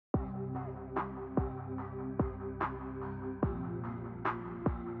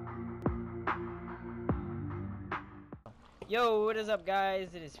Yo, what is up, guys?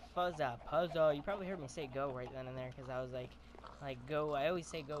 It is Fuzza Puzzle. You probably heard me say go right then and there because I was like go. I always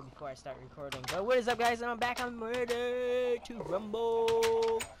say go before I start recording. But what is up, guys? And I'm back. I'm ready to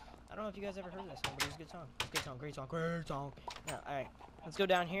rumble. I don't know if you guys ever heard this song, but it's a good song. It's a good song. Great song. Great song. Yeah, all right. Let's go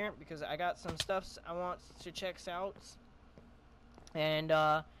down here because I got some stuffs I want to check out. And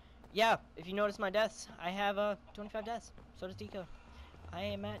yeah, if you notice my deaths, I have 25 deaths. So does Deco. I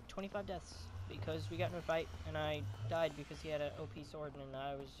am at 25 deaths. Because we got in a fight, and I died because he had an OP sword, and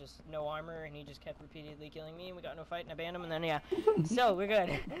I was just no armor, and he just kept repeatedly killing me, and we got in a fight, and I banned him, and then, yeah. So, we're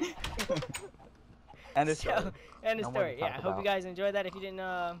good. End of story. End of story. Yeah, I hope you guys enjoyed that. If you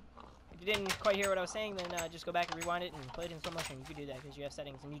didn't quite hear what I was saying, then just go back and rewind it and play it in slow motion. You could do that, because you have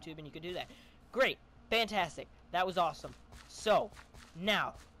settings in YouTube, and you could do that. Great. Fantastic. That was awesome. So,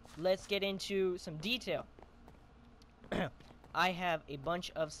 now, let's get into some detail. I have a bunch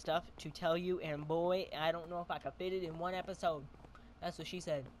of stuff to tell you, and boy, I don't know if I could fit it in one episode. That's what she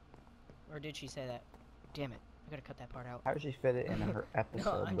said. Or did she say that? Damn it. I gotta cut that part out. How did she fit it in her episode,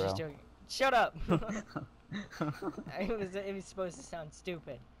 No, I'm bro? just joking. Shut up! It was supposed to sound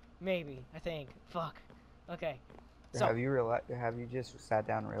stupid. Maybe. I think. Fuck. Okay. So, have you just sat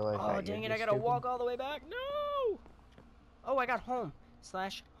down and realized that dang you're it, I just gotta stupid? walk all the way back. No! Oh, I got home. /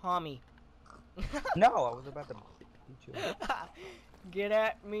 homie. No, I was about to beat you. Get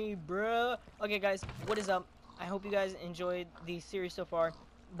at me, bruh. Okay, guys, what is up? I hope you guys enjoyed the series so far,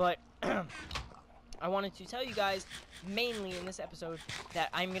 but I wanted to tell you guys, mainly in this episode, that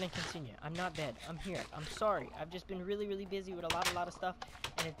I'm gonna continue. I'm not dead. I'm here. I'm sorry. I've just been really, really busy with a lot of stuff,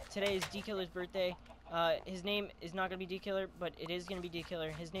 and today is D-Killer's birthday. His name is not gonna be D-Killer, but it is gonna be D-Killer.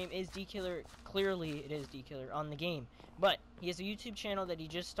 His name is D-Killer. Clearly, it is D-Killer on the game. But he has a YouTube channel that he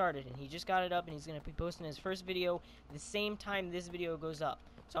just started, and he just got it up, and he's gonna be posting his first video the same time this video goes up.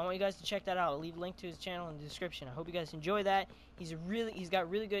 So I want you guys to check that out. I'll leave a link to his channel in the description. I hope you guys enjoy that. He's got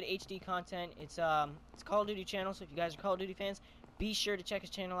really good HD content. It's Call of Duty channel, so if you guys are Call of Duty fans, be sure to check his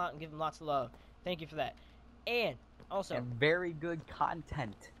channel out and give him lots of love. Thank you for that. And also, and very good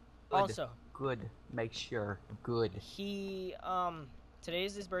content. Good. Also, good. Make sure good. He today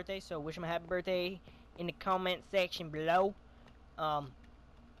is his birthday, so wish him a happy birthday in the comment section below.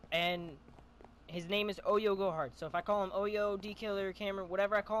 And his name is Oyo Gohard. So if I call him Oyo, D-Killer, Cameron,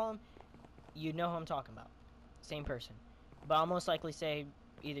 whatever I call him, you know who I'm talking about. Same person. But I'll most likely say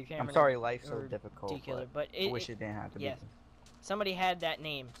either Cameron. I'm sorry, life's so or difficult. D-Killer, but I wish it didn't have to yes. be. Somebody had that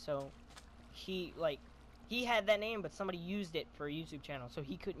name, so he had that name, but somebody used it for a YouTube channel, so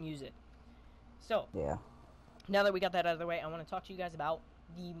he couldn't use it. So Yeah. now that we got that out of the way, I want to talk to you guys about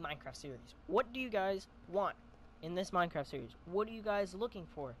the Minecraft series. What do you guys want in this Minecraft series? What are you guys looking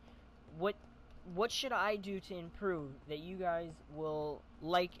for? What should I do to improve that you guys will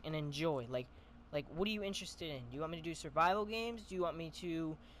like and enjoy? Like what are you interested in? Do you want me to do survival games? Do you want me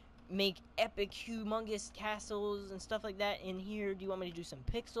to make epic, humongous castles and stuff like that in here? Do you want me to do some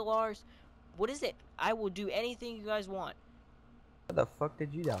pixel art? What is it? I will do anything you guys want. What the fuck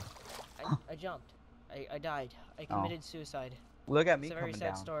did you do? I jumped. I died. I committed suicide. Look at me It's a very coming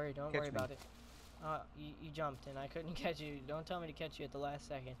sad down. story. Don't Catch worry me. about it. You jumped and I couldn't catch you. Don't tell me to catch you at the last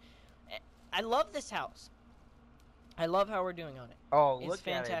second. I love this house. I love how we're doing on it. Oh, It's look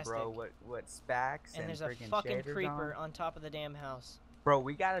fantastic. at it, bro. What specs And and there's a freaking fucking shaders creeper on. on top of the damn house. Bro,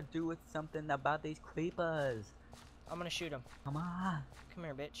 we gotta do with something about these creepers. I'm gonna shoot him. Come on. Come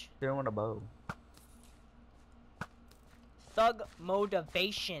here, bitch. Throwing a bow. Thug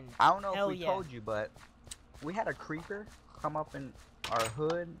motivation. I don't know Hell if we yeah. told you, but we had a creeper come up in our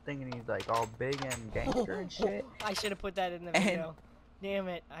hood thinking he's like all big and gangster and shit. I should have put that in the video. Damn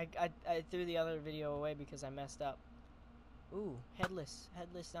it. I threw the other video away because I messed up. Ooh, headless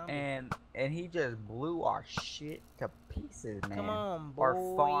zombie. And he just blew our shit to pieces, man. Come on, boy.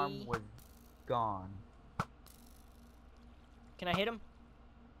 Our farm was gone. Can I hit him?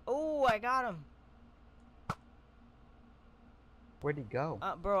 Oh, I got him. Where'd he go?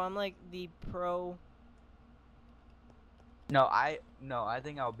 Bro, I'm like the pro. No, I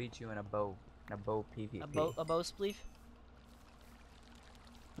think I'll beat you in a bow PvP. A bow spleef?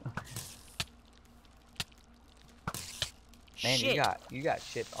 Man, Shit. you got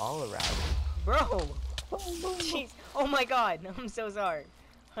shit all around. Bro! Jeez. Oh my god, I'm so sorry.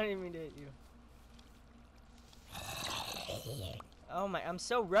 I didn't mean to hit you. Oh my, I'm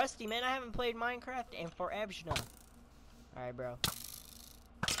so rusty, man. I haven't played Minecraft in forever now. Alright, bro.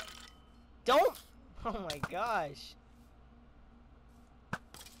 Don't! Oh my gosh.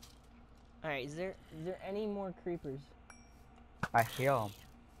 Alright, is there any more creepers? I hear 'em.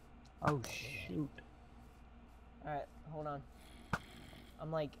 Oh shoot. Alright, hold on.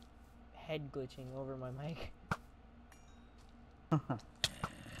 I'm like head glitching over my mic.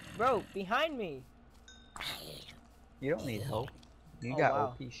 Bro, behind me! You don't need help. You Oh, got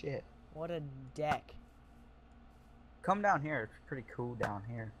wow. OP shit. What a deck. Come down here. It's pretty cool down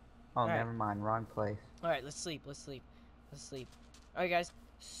here. Oh, Alright. never mind. Wrong place. Alright, let's sleep. Alright, guys.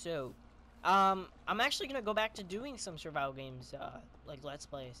 So, I'm actually gonna go back to doing some survival games, like Let's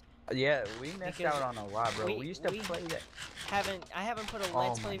Plays. Yeah, we missed Because out on a lot, bro. We used to play that. I haven't put a Oh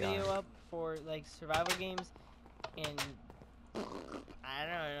Let's my Play video God. up for, like, survival games, and I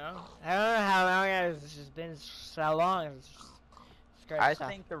don't know. I don't know how long it's just been so long. It's just great I stuff.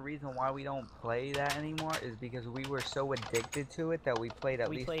 think the reason why we don't play that anymore is because we were so addicted to it that we played at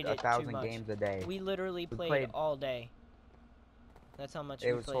least played it too 1,000 much. games a day. We literally played played- all day. That's how much It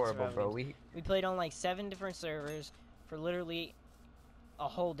we was played horrible, survival bro. games. We played on like 7 different servers for literally a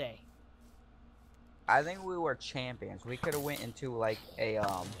whole day. I think we were champions. We could have went into like a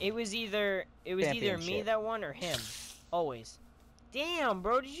It was either me Championship. that won or him. Always. Damn,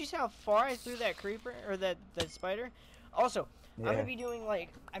 bro, did you see how far I threw that creeper or that spider? Also, I'm Yeah. gonna be doing like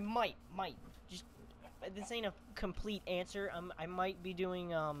I might just this ain't a complete answer. I might be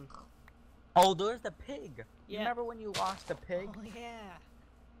doing Oh, there's the pig. You Yeah. remember when you lost the pig? Oh yeah.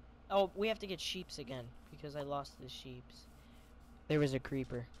 Oh, we have to get sheeps again because I lost the sheeps. There was a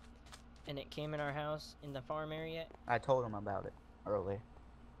creeper, and it came in our house in the farm area. I told him about it earlier.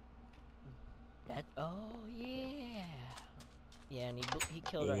 Oh yeah. Yeah, and he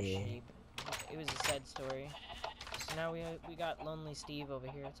killed our Yeah. sheep. It was a sad story. So now we got lonely Steve over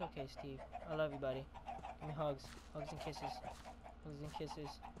here. It's okay, Steve. I love you, buddy. Give me hugs, hugs and kisses, hugs and kisses,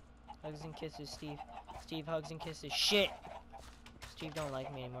 hugs and kisses, Steve. Steve, hugs and kisses. Shit. Steve don't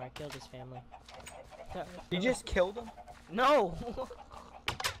like me anymore. I killed his family. You just killed him? No.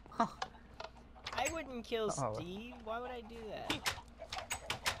 I wouldn't kill Oh. Steve. Why would I do that?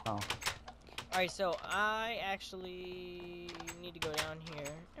 Oh. Alright, so I actually need to go down here,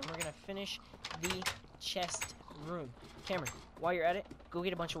 and we're gonna finish the chest room. Cameron, while you're at it, go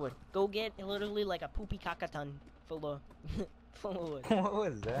get a bunch of wood. Go get literally like a poopy cacatan full of full of wood. What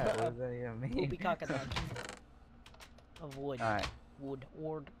was that? What does that even mean? Poopy cacatan of wood. Alright. Wood.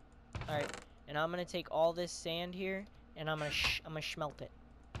 Alright, and I'm gonna take all this sand here, and I'm gonna smelt it.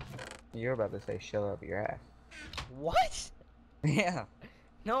 You're about to say shove up your ass. What? Yeah.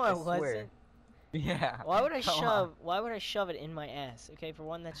 No, I swear. wasn't. Yeah. Why would I Come shove? on. Why would I shove it in my ass? Okay, for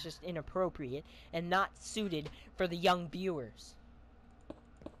one, that's just inappropriate and not suited for the young viewers.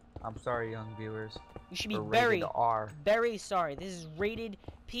 I'm sorry, young viewers. You should be We're very, rated R. very sorry. This is rated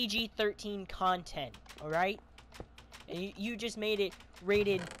PG-13 content. All right, and you just made it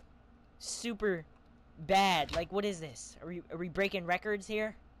rated super bad. Like, what is this? Are we breaking records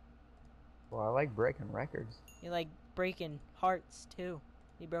here? Well, I like breaking records. You're like breaking hearts too.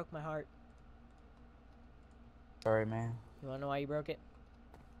 You broke my heart. Sorry, man. You wanna know why you broke it?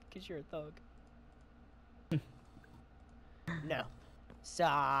 'Cause you're a thug. No. So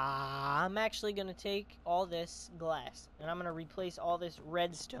I'm actually gonna take all this glass and I'm gonna replace all this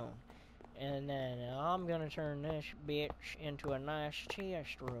redstone. And then I'm gonna turn this bitch into a nice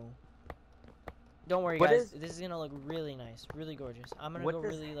chest room. Don't worry, What guys. is- This is gonna look really nice, really gorgeous. I'm gonna What go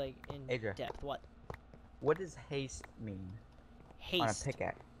does- really like in Adria. depth. What? What does haste mean on a Haste.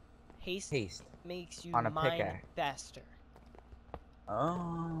 pickaxe? Haste Haste. makes you on a mine pickaxe. faster.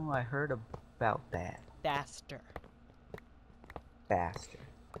 Oh, I heard about that. Faster. Faster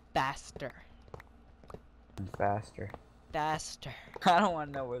Faster. and faster. Faster. I don't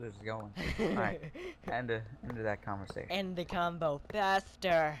want to know where this is going. Alright, end of that conversation. End the combo.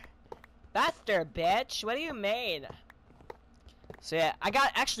 Faster. Faster, bitch. What do you mean? So yeah, I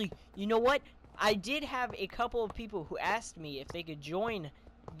got, actually, you know what? I did have a couple of people who asked me if they could join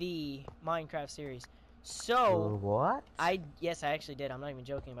the Minecraft series. So, What? yes, I actually did. I'm not even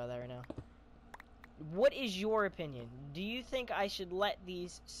joking about that right now. What is your opinion? Do you think I should let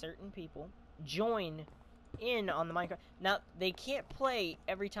these certain people join in on the Minecraft? Now, they can't play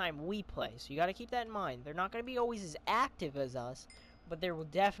every time we play, so you gotta keep that in mind. They're not gonna be always as active as us, but there will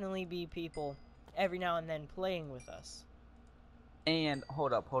definitely be people every now and then playing with us. And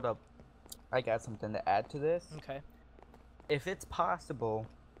hold up. I got something to add to this. Okay. If it's possible,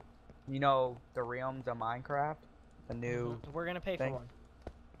 you know the realms of Minecraft, the new. We're gonna pay for thing? one.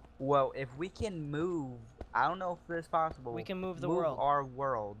 Well, if we can move, I don't know if it's possible. We can move the world. Our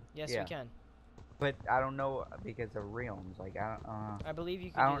world. Yes, yeah. we can. But I don't know because of realms. Like I don't. I believe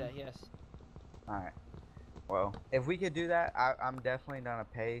you I can do don't- that, yes. All right. Well, if we could do that, I'm definitely gonna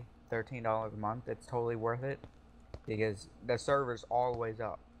pay $13 a month. It's totally worth it because the server's always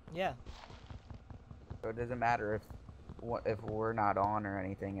up. Yeah. So it doesn't matter if we're not on or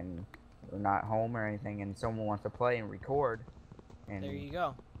anything and we're not home or anything, and someone wants to play and record. And There you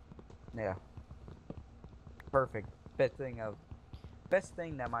go. yeah, perfect. Best thing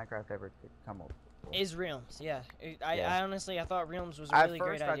that Minecraft ever could come up with. Is Realms, yeah. Yeah. I honestly, I thought Realms was a At really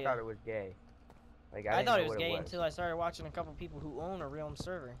great first, I idea. thought it was gay. Like I didn't thought know it was what gay was. until I started watching a couple people who own a Realms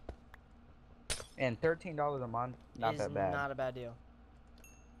server. And $13 a month, not that bad. Not a bad deal.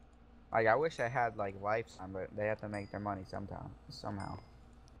 Like I wish I had like lifetime, but they have to make their money somehow.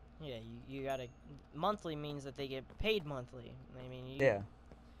 Yeah, you gotta. Monthly means that they get paid monthly. I mean, Yeah.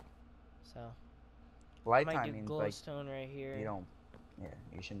 So. Lifetime I might do means like glowstone right here. you don't. Yeah,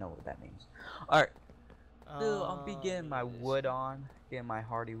 you should know what that means. All right. So I'll be getting my wood on, getting my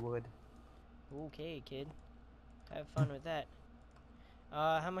hardy wood. Okay, kid. Have fun with that.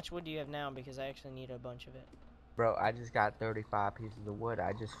 How much wood do you have now? Because I actually need a bunch of it. Bro, I just got 35 pieces of wood.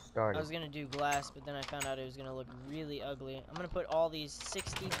 I just started. I was gonna do glass, but then I found out it was gonna look really ugly. I'm gonna put all these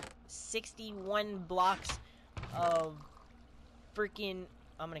 61 blocks of freaking.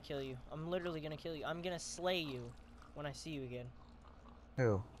 I'm gonna kill you. I'm literally gonna kill you. I'm gonna slay you when I see you again.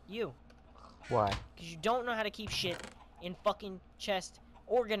 Who? You. Why? Because you don't know how to keep shit in fucking chest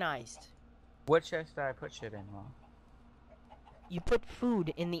organized. What chest did I put shit in, Mom? You put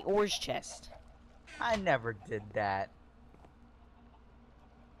food in the ores chest. I never did that.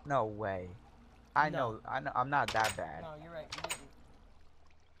 No way. I know. I'm not that bad. No, you're right. You didn't.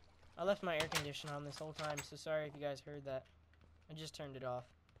 I left my air conditioner on this whole time, so sorry if you guys heard that. I just turned it off.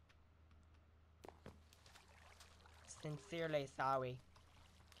 Sincerely sorry.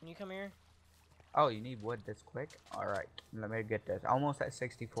 Can you come here? Oh, you need wood this quick? Alright, let me get this. Almost at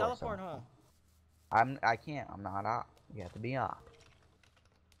 64. Teleport home. I can't. I'm not up. You have to be up.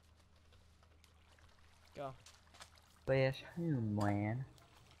 Go. Bless you, man.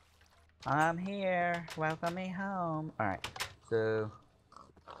 I'm here. Welcome me home. Alright, so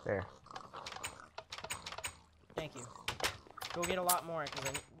there. Thank you. Go get a lot more,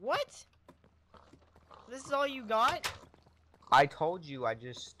 cause what? This is all you got? I told you I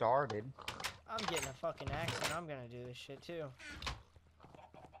just started. I'm getting a fucking axe and I'm gonna do this shit too.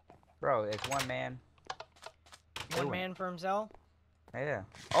 Bro, it's one man. One man for himself? Yeah.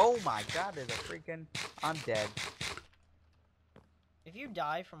 Oh my god, there's a freaking... I'm dead. If you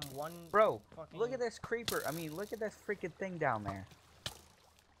die from one... Bro, fucking... look at this creeper. I mean, look at this freaking thing down there.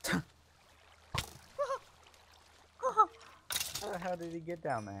 How the hell did he get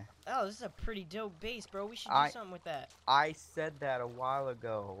down there? Oh, this is a pretty dope base, bro. We should do something with that. I said that a while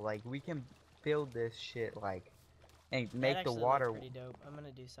ago. Like, we can build this shit, like, and make the water... That actually looks pretty dope. I'm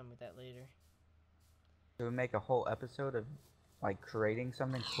gonna do something with that later. Do we make a whole episode of, like, creating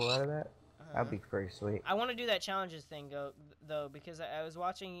something cool out of that? That'd be pretty sweet. I want to do that challenges thing, though, because I was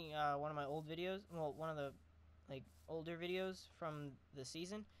watching one of my old videos. Well, one of the, like, older videos from the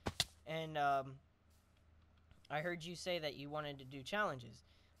season. And, I heard you say that you wanted to do challenges.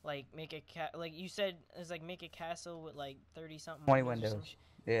 Like, make a like, you said, it was like, make a castle with, like, 30-something 20 windows.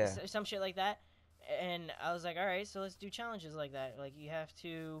 Yeah. Some shit like that. And I was like, alright, so let's do challenges like that. Like, you have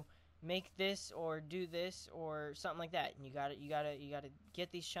to make this or do this or something like that. And you gotta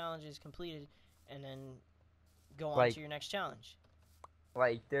get these challenges completed and then go on to your next challenge.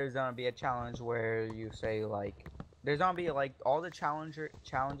 Like, there's gonna be a challenge where you say, like, there's gonna be, like, all the challenges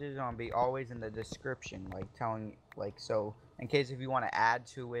gonna be always in the description, like, telling, like, so, in case if you want to add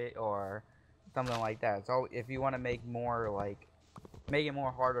to it or something like that. So, if you want to make more, like, make it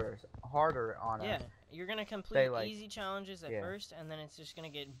more harder on us. Yeah, you're gonna complete easy challenges at first, and then it's just gonna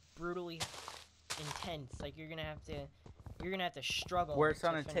get brutally intense. Like, you're gonna have to struggle. Where it's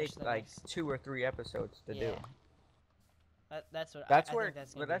gonna take, like, 2 or 3 episodes to do. That's where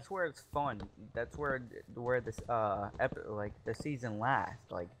it's fun. That's where this like the season lasts.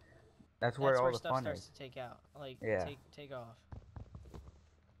 Like that's where all the stuff fun starts is. to take out. Like take off.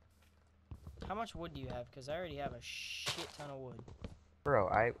 How much wood do you have? Because I already have a shit ton of wood. Bro,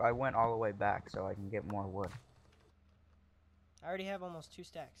 I went all the way back so I can get more wood. I already have almost 2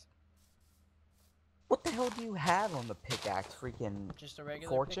 stacks. What the hell do you have on the pickaxe? Freaking just a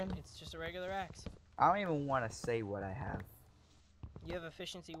regular fortune? It's just a regular axe. I don't even want to say what I have. You have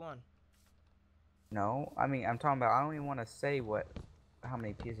efficiency 1. No, I mean I'm talking about. I don't even want to say how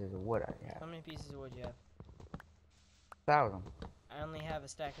many pieces of wood I have. How many pieces of wood do you have? 1,000. I only have a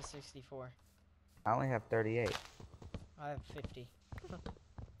stack of 64. I only have 38. I have 50.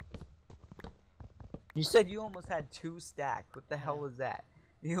 You said you almost had 2 stacks. What the hell was that?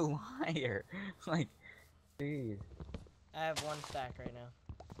 You liar! Like, jeez. I have 1 stack right now.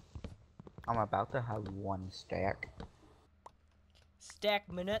 I'm about to have 1 stack.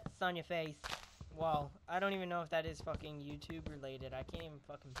 Stack minutes on your face. Wow, I don't even know if that is fucking YouTube related. I can't even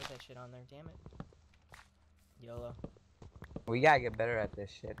fucking put that shit on there. Damn it. YOLO. We gotta get better at this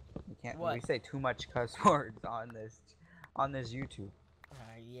shit. We can't. What? We say too much cuss words on this YouTube.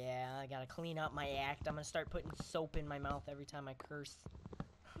 Yeah, I gotta clean up my act. I'm gonna start putting soap in my mouth every time I curse.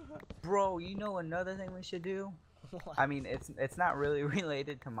 Bro, you know another thing we should do? What? I mean, it's not really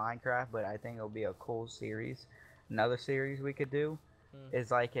related to Minecraft, but I think it'll be a cool series. Another series we could do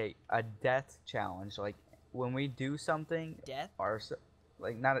is like a death challenge. Like when we do something, Death? or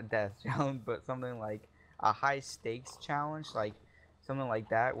like not a death challenge, but something like a high stakes challenge, like something like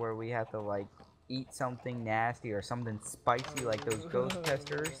that, where we have to like eat something nasty or something spicy, like those ghost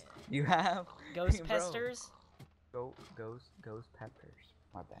pesters you have. Ghost Bro. pesters? Ghost peppers.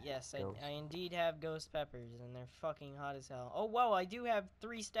 My bad. Yes, Ghost. I indeed have ghost peppers, and they're fucking hot as hell. Oh, whoa, I do have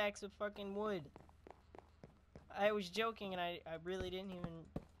 3 stacks of fucking wood. I was joking, and I really didn't even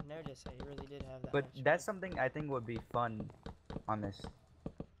notice. I really did have that But much that's wood. something I think would be fun on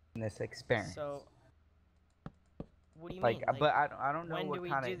this experience. So, what do you like, mean? Like, but I don't know when what do we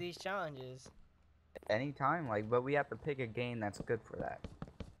kind do of these challenges? anytime. Like, but we have to pick a game that's good for that.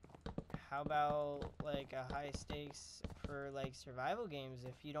 How about, like, a high stakes for, like, survival games?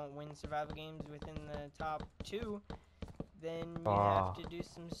 If you don't win survival games within the top 2, then you have to do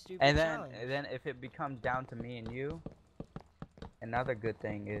some stupid And challenge. then if it becomes down to me and you, another good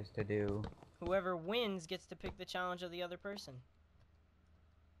thing is to do. Whoever wins gets to pick the challenge of the other person.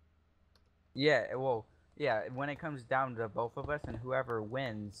 Yeah, well, yeah. When it comes down to both of us, and whoever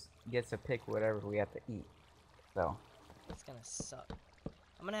wins gets to pick whatever we have to eat. So. It's gonna suck.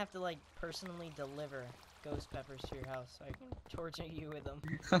 I'm gonna have to, like, personally deliver ghost peppers to your house so I can torture you with them.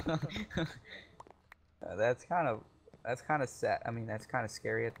 That's kind of sad. I mean, that's kind of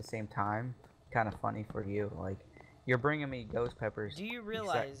scary at the same time. Kind of funny for you. Like, you're bringing me ghost peppers. Do you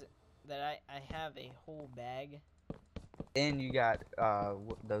realize that I have a whole bag? And you got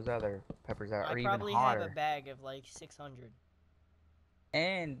those other peppers that are I even probably hotter. have a bag of, like, 600.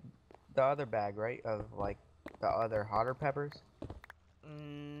 And the other bag, right, of like the other hotter peppers.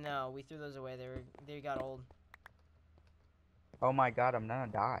 No, we threw those away. They got old. Oh my god, I'm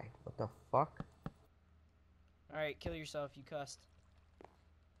gonna die. What the fuck? Alright, kill yourself, you cussed.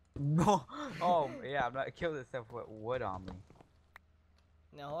 No. Oh yeah, I'm not kill this stuff with wood on me.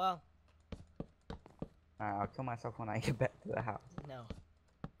 No, well, Alright, I'll kill myself when I get back to the house. no.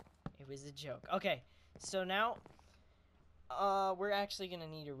 It was a joke. Okay, so now, we're actually gonna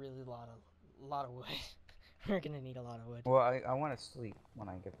need a really lot of wood. We're gonna need a lot of wood. Well, I want to sleep when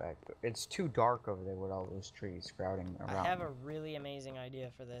I get back. It's too dark over there with all those trees sprouting around. I have a really amazing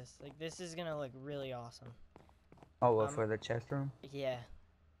idea for this. Like, this is gonna look really awesome. Oh, well, for the chest room? Yeah.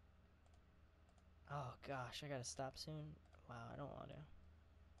 Oh gosh, I gotta stop soon. Wow, I don't want to.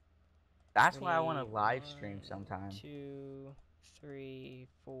 That's why I want to live stream sometime. 2, 3,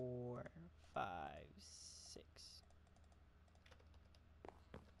 4, 5, 6.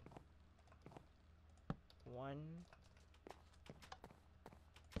 1,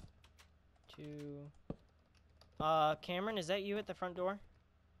 2. Cameron, is that you at the front door?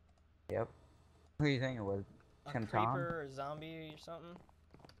 Yep. Who do you think it was? A Tim creeper Tom? or a zombie or something?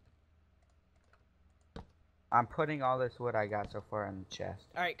 I'm putting all this wood I got so far in the chest.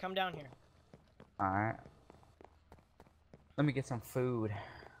 Alright, come down here. Alright. Let me get some food.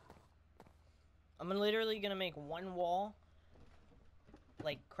 I'm literally gonna make one wall,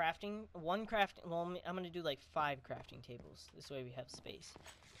 like one crafting, well, I'm gonna do like 5 crafting tables. This way we have space.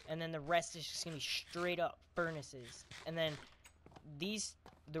 And then the rest is just gonna be straight up furnaces. And then these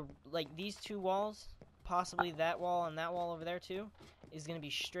 2 walls, possibly that wall and that wall over there too, is gonna be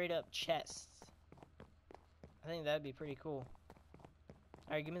straight up chests. I think that'd be pretty cool.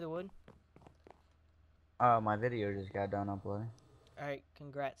 Alright, give me the wood. My video just got done uploading. Alright,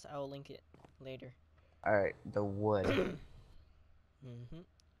 congrats. I will link it later. Alright, the wood.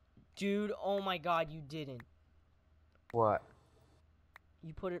 Dude, oh my god, you didn't. What?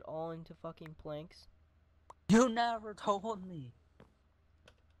 You put it all into fucking planks? You never told me.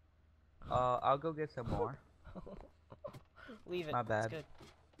 I'll go get some more. Leave it. My bad. It's good.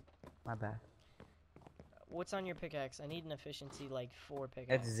 My bad. What's on your pickaxe? I need an efficiency like 4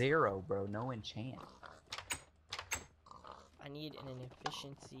 pickaxe. It's 0, bro. No enchant. I need an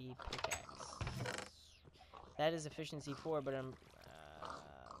efficiency pickaxe. That is efficiency 4, but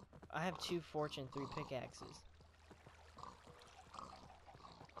I have 2 fortune 3 pickaxes.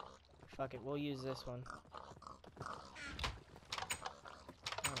 Fuck it, we'll use this one. Oh,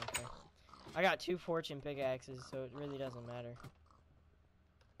 okay. I got 2 fortune pickaxes, so it really doesn't matter.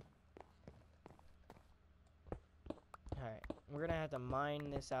 Alright, we're gonna have to mine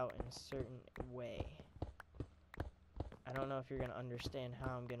this out in a certain way. I don't know if you're gonna understand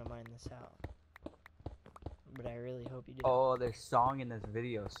how I'm gonna mine this out, but I really hope you do. Oh, the song in this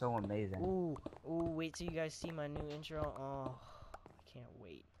video is so amazing. Ooh, wait till you guys see my new intro. Oh, I can't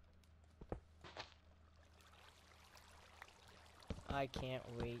wait. I can't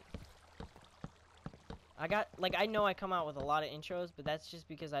wait. I know I come out with a lot of intros, but that's just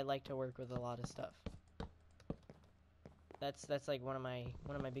because I like to work with a lot of stuff. That's like one of my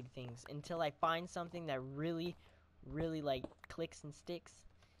big things. Until I find something that really like clicks and sticks,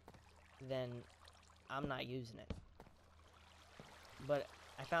 then I'm not using it. But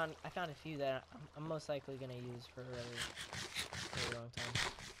I found a few that I'm most likely gonna use for a really long time.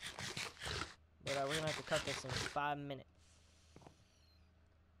 But we're gonna have to cut this in 5 minutes.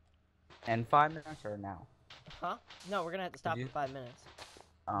 And 5 minutes or now? Huh? No, we're gonna have to stop in 5 minutes.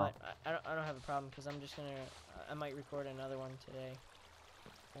 Oh. But I don't have a problem because I'm just gonna I might record another one today,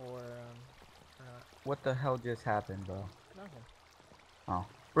 or not. What the hell just happened, bro? Nothing. Oh,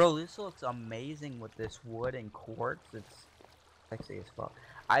 bro, this looks amazing with this wood and quartz. It's sexy as fuck.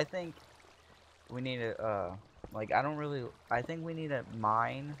 I think we need to I think we need to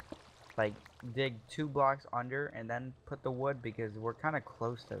mine, like dig 2 blocks under and then put the wood because we're kind of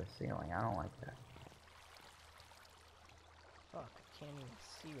close to the ceiling. I don't like that. Fuck, I can't even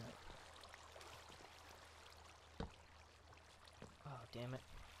see right. Oh, damn it.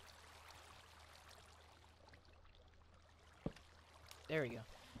 There we go.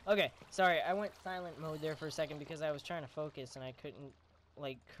 Okay, sorry, I went silent mode there for a second because I was trying to focus and I couldn't,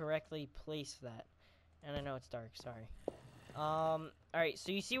 like, correctly place that. And I know it's dark, sorry. Alright,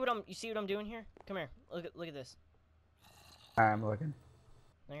 so you see what I'm doing here? Come here. Look at this. I'm looking.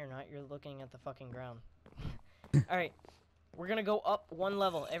 No, you're not. You're looking at the fucking ground. Alright. We're gonna go up 1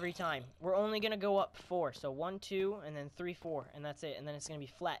 level every time. We're only gonna go up 4. So 1, 2, and then 3, 4, and that's it. And then it's gonna be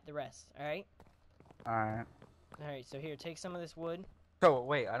flat the rest. Alright? Alright. Alright, so here, take some of this wood. So,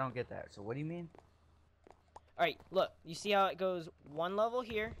 wait, I don't get that. So, what do you mean? Alright, look. You see how it goes 1 level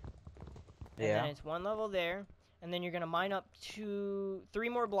here? And Yeah. then it's 1 level there. And then you're gonna mine up 3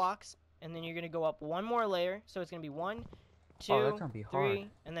 more blocks. And then you're gonna go up 1 more layer. So it's gonna be 1, 2, Oh, that's gonna be 3, hard.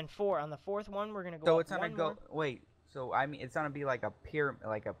 and then 4. On the 4th one, we're gonna go So up it's gonna 1 go. more. Wait. So I mean, it's gonna be like a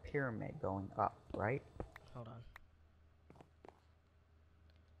pyramid going up, right? Hold on.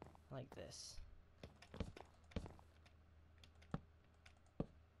 Like this.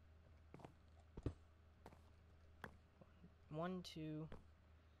 One, 2,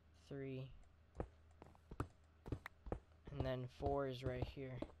 3, and then 4 is right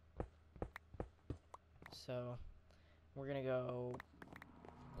here. So we're gonna go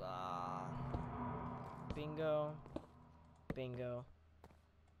bingo, bingo,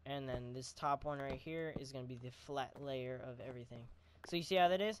 and then this top one right here is gonna be the flat layer of everything. So you see how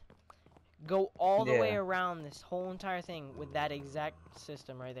that is? Go all the way around this whole entire thing with that exact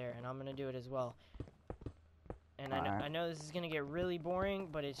system right there, and I'm gonna do it as well. And I know this is gonna get really boring,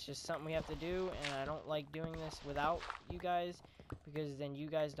 but it's just something we have to do, and I don't like doing this without you guys, because then you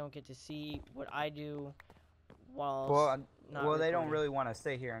guys don't get to see what I do while well, they don't really want to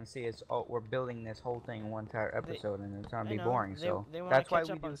sit here and see it's. Oh, we're building this whole thing in one entire episode, and it's gonna be boring. So that's why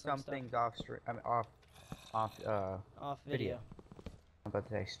we do some things off stream. I mean, off video. I'm about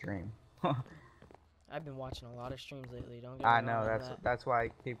to say stream. I've been watching a lot of streams lately. Don't get me I wrong know on that's why I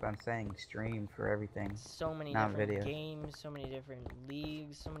keep on saying stream for everything. So many not different video. games, so many different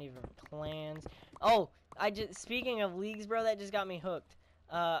leagues, so many different clans. Oh, speaking of leagues, bro, that just got me hooked.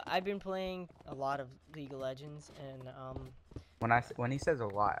 I've been playing a lot of League of Legends, and when he says a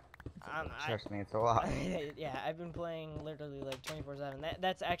lot, trust me, it's a lot. yeah, I've been playing literally like 24/7.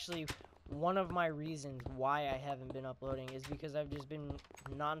 That's actually one of my reasons why I haven't been uploading, is because I've just been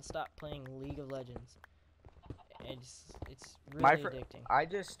non-stop playing League of Legends. It's really addicting. I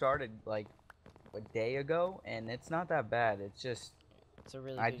just started like a day ago, and it's not that bad. It's a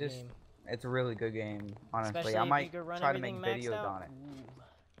really good game. It's a really good game, honestly. Especially I might if you could run try to make everything maxed videos out. on it. Ooh,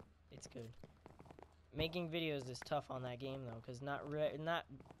 it's good. Making videos is tough on that game though, because not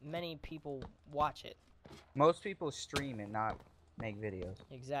many people watch it. Most people stream and not make videos.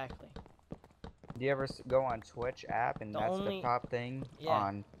 Exactly. Do you ever go on Twitch app and that's the top thing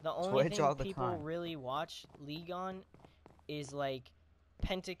on the only Twitch thing all the people time? really watch League on is like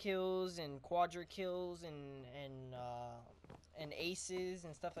pentakills and quadra-kills and aces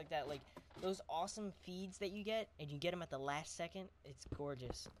and stuff like that. Like those awesome feeds that you get, and you get them at the last second. It's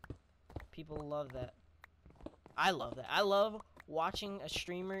gorgeous. People love that. I love that. I love watching a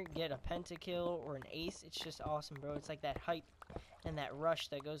streamer get a pentakill or an ace. It's just awesome, bro. It's like that hype and that rush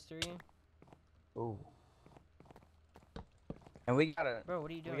that goes through you. Ooh. And we got a Bro,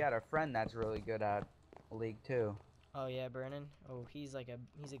 what are you doing? we got a friend that's really good at League too. Oh yeah, Brennan. Oh, he's a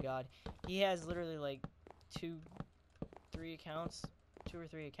god. He has literally like two or three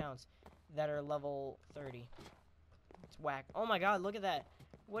accounts that are level 30. It's whack. Oh my god, look at that.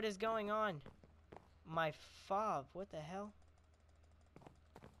 What is going on? My fob, what the hell?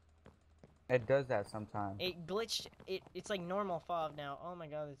 It does that sometimes. It glitched. It's like normal fob now. Oh my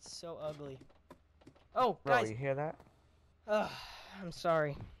god, it's so ugly. Oh, Bro, guys. you hear that? I'm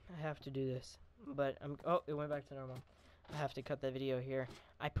sorry. I have to do this. But oh, it went back to normal. I have to cut the video here.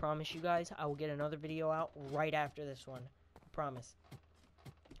 I promise you guys, I will get another video out right after this one. I promise.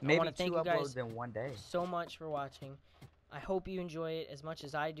 Maybe I want to thank two you guys uploads in one day. so much for watching. I hope you enjoy it as much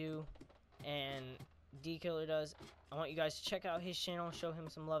as I do, and D-Killer does. I want you guys to check out his channel, show him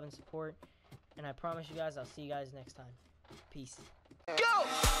some love and support, and I promise you guys I'll see you guys next time. Peace. Go!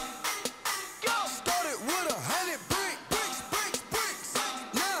 Go! Started with 100 bricks.